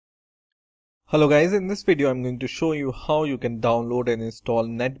Hello guys, in this video I'm going to show you how you can download and install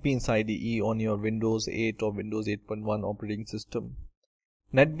NetBeans IDE on your Windows 8 or Windows 8.1 operating system.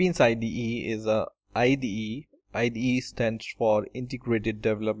 NetBeans IDE is a IDE. IDE stands for Integrated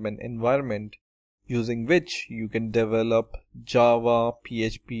Development Environment, using which you can develop Java,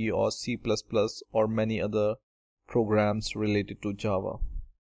 PHP or C++ or many other programs related to Java.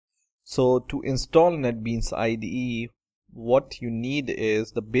 So to install NetBeans IDE, what you need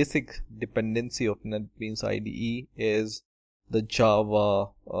is the basic dependency of NetBeans IDE is the Java.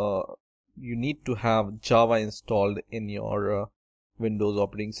 You need to have Java installed in your Windows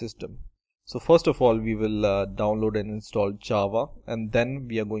operating system. So first of all, we will download and install Java, and then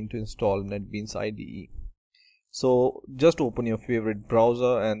we are going to install NetBeans IDE. So just open your favorite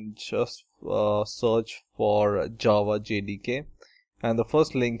browser and just search for Java JDK. And the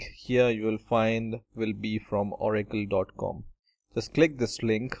first link here you will find will be from oracle.com. Just click this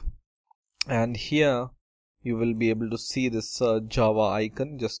link, and here you will be able to see this Java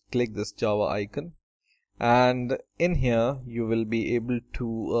icon. Just click this Java icon, and in here you will be able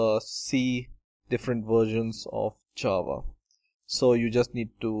to see different versions of Java. So you just need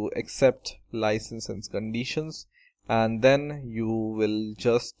to accept license and conditions, and then you will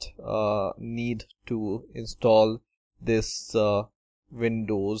just need to install this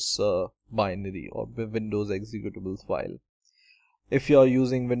Windows binary or Windows executable file. If you are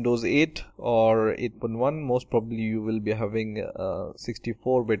using Windows 8 or 8.1, most probably you will be having a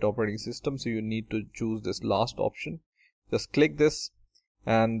 64-bit operating system, so you need to choose this last option. Just click this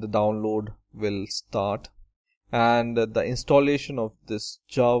and the download will start. And the installation of this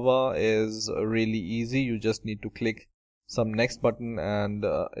Java is really easy. You just need to click some next button and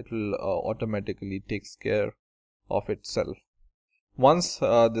it will automatically takes care of itself. Once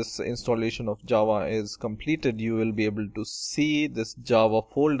this installation of Java is completed, you will be able to see this Java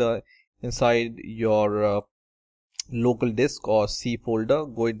folder inside your local disk or C folder.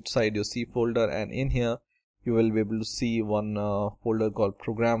 Go inside your C folder, and in here you will be able to see one folder called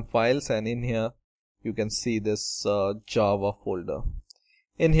program files, and in here you can see this Java folder.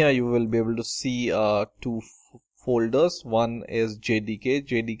 In here you will be able to see two folders. One is JDK.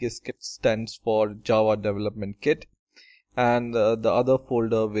 JDK stands for Java Development Kit, and the other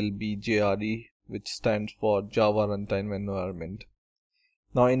folder will be JRE, which stands for Java Runtime Environment.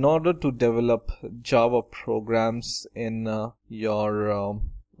 Now, in order to develop Java programs in your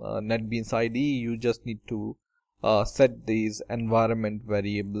NetBeans IDE, you just need to set these environment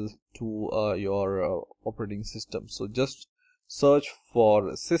variables to your operating system. So just search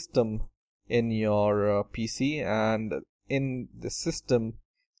for system in your PC, and in the system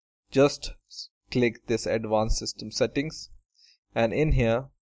just click this advanced system settings, and in here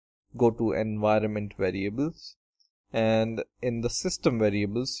go to environment variables, and in the system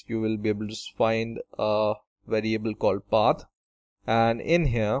variables you will be able to find a variable called path, and in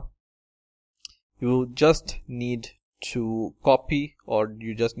here you just need to copy, or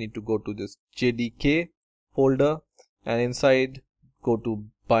you just need to go to this JDK folder, and inside go to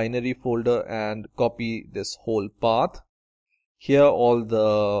binary folder and copy this whole path. Here all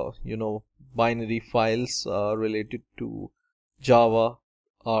the binary files related to Java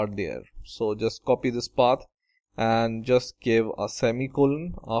are there. So just copy this path and just give a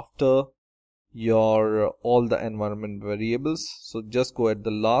semicolon after your all the environment variables. So just go at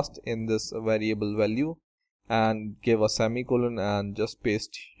the last in this variable value and give a semicolon and just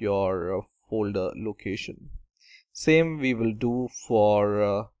paste your folder location. Same we will do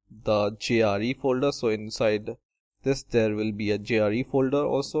for the JRE folder. So inside this there will be a JRE folder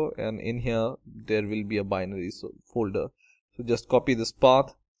also, and in here there will be a binary folder. So just copy this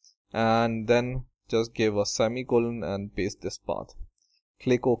path and then just give a semicolon and paste this path.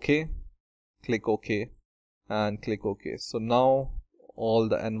 Click OK, click OK, and click OK. So now all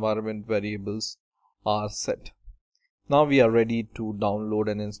the environment variables are set. Now we are ready to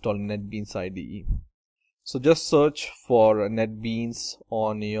download and install NetBeans IDE. So just search for NetBeans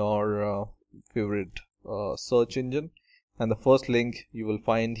on your favorite search engine, and the first link you will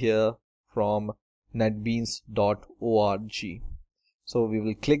find here from netbeans.org. So we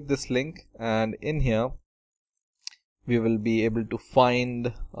will click this link, and in here we will be able to find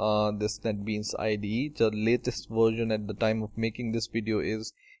this NetBeans IDE. The latest version at the time of making this video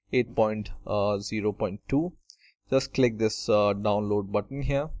is 8.0.2. Just click this download button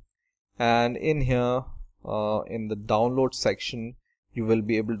here, and in here in the download section you will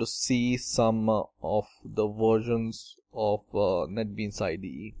be able to see some of the versions of NetBeans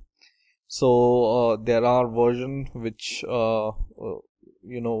IDE. So there are versions which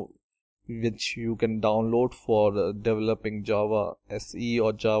which you can download for developing Java SE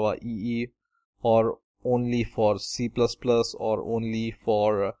or Java EE or only for C++ or only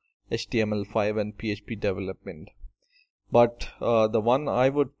for HTML5 and PHP development. But the one I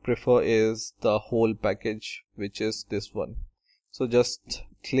would prefer is the whole package, which is this one. So just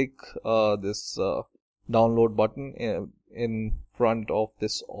click this download button in front of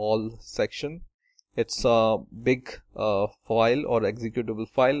this all section. It's a big file or executable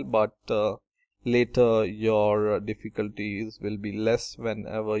file, but later your difficulties will be less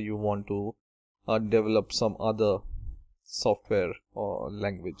whenever you want to develop some other software or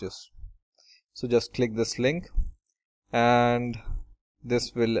languages. So just click this link, and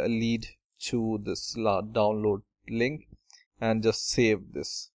this will lead to this download link, and just save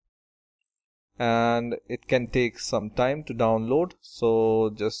this. And it can take some time to download,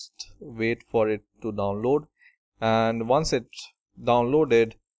 so just wait for it to download. And once it's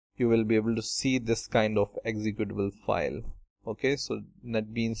downloaded, you will be able to see this kind of executable file. Okay, so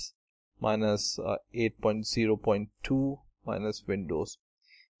NetBeans minus 8.0.2 minus Windows.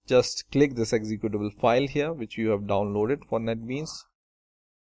 Just click this executable file here, which you have downloaded for NetBeans,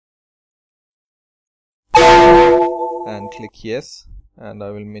 and click yes. And I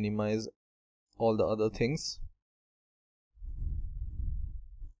will minimize all the other things.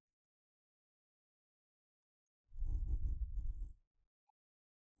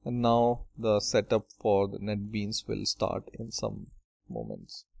 And now the setup for the NetBeans will start in some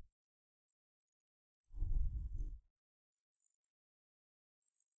moments.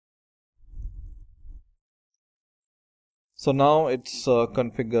 So now it's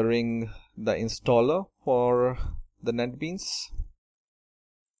configuring the installer for the NetBeans.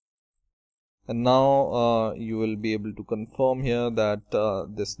 And now you will be able to confirm here that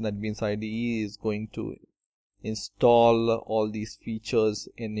this NetBeans IDE is going to install all these features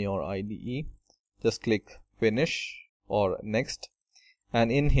in your IDE. Just click finish or next,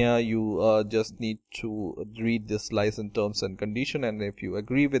 and in here you just need to read this license terms and condition, and if you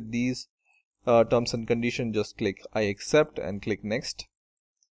agree with these terms and condition, just click I accept and click next.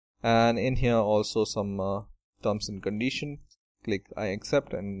 And in here also some terms and condition, click I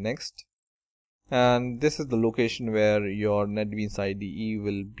accept and next. And this is the location where your NetBeans IDE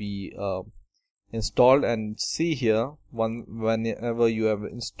will be installed. And see here, whenever you have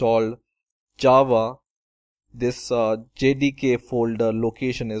installed Java, this JDK folder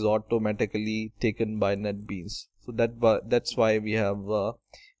location is automatically taken by NetBeans. So that's why we have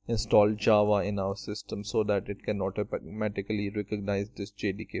installed Java in our system, so that it can automatically recognize this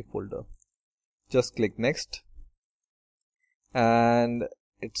JDK folder. Just click next, and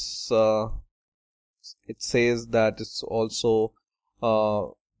it says that it's also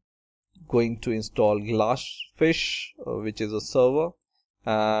going to install Glassfish, which is a server,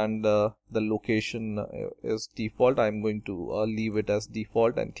 and the location is default. I'm going to leave it as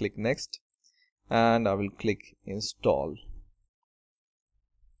default and click next, and I will click install.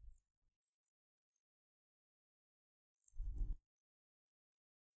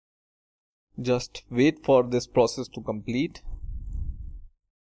 Just wait for this process to complete.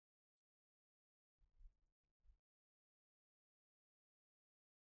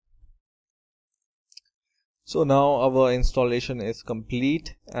 So now our installation is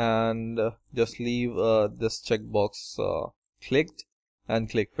complete, and just leave this checkbox clicked and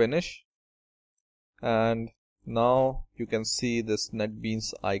click finish. And now you can see this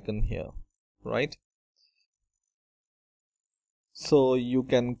NetBeans icon here, right? So you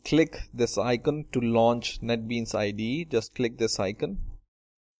can click this icon to launch NetBeans IDE. Just click this icon.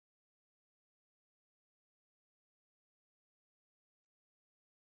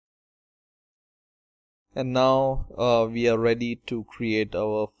 And now we are ready to create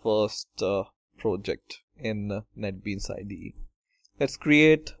our first project in NetBeans IDE. Let's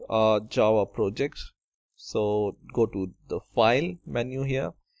create a Java project. So go to the file menu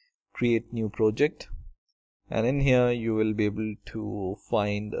here, create new project, and in here you will be able to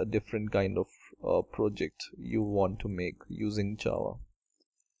find a different kind of project you want to make using Java.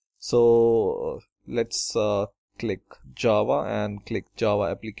 So let's click Java and click Java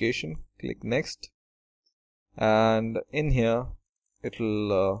application, click next, and in here it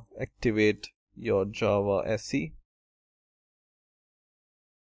will activate your Java SE.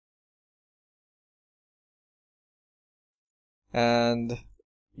 And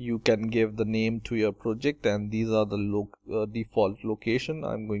you can give the name to your project, and these are the default location.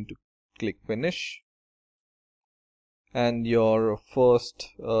 I'm going to click finish, and your first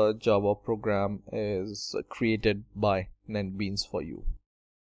Java program is created by NetBeans for you.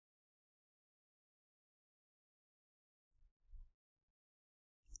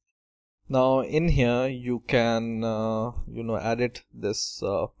 Now in here you can edit this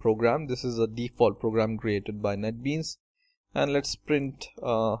program. This is a default program created by NetBeans, and let's print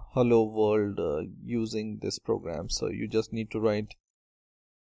hello world using this program. So you just need to write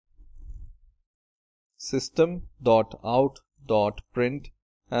system.out.print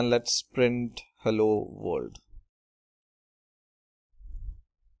and let's print hello world.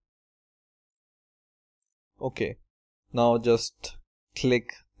 Okay, now just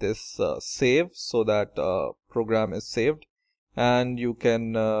click this save so that program is saved, and you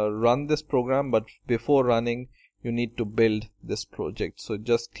can run this program, but before running you need to build this project. So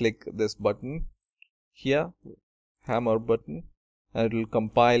just click this button here, hammer button, and it will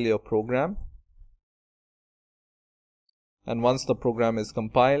compile your program. And once the program is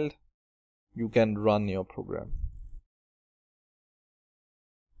compiled, you can run your program.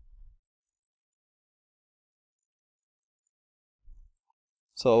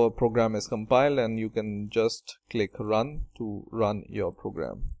 So our program is compiled and you can just click run to run your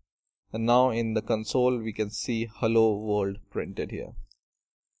program. And now in the console we can see hello world printed here.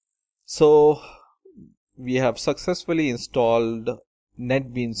 So we have successfully installed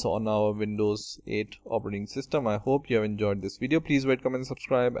NetBeans on our Windows 8 operating system. I hope you have enjoyed this video. Please rate, comment,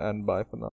 subscribe, and bye for now.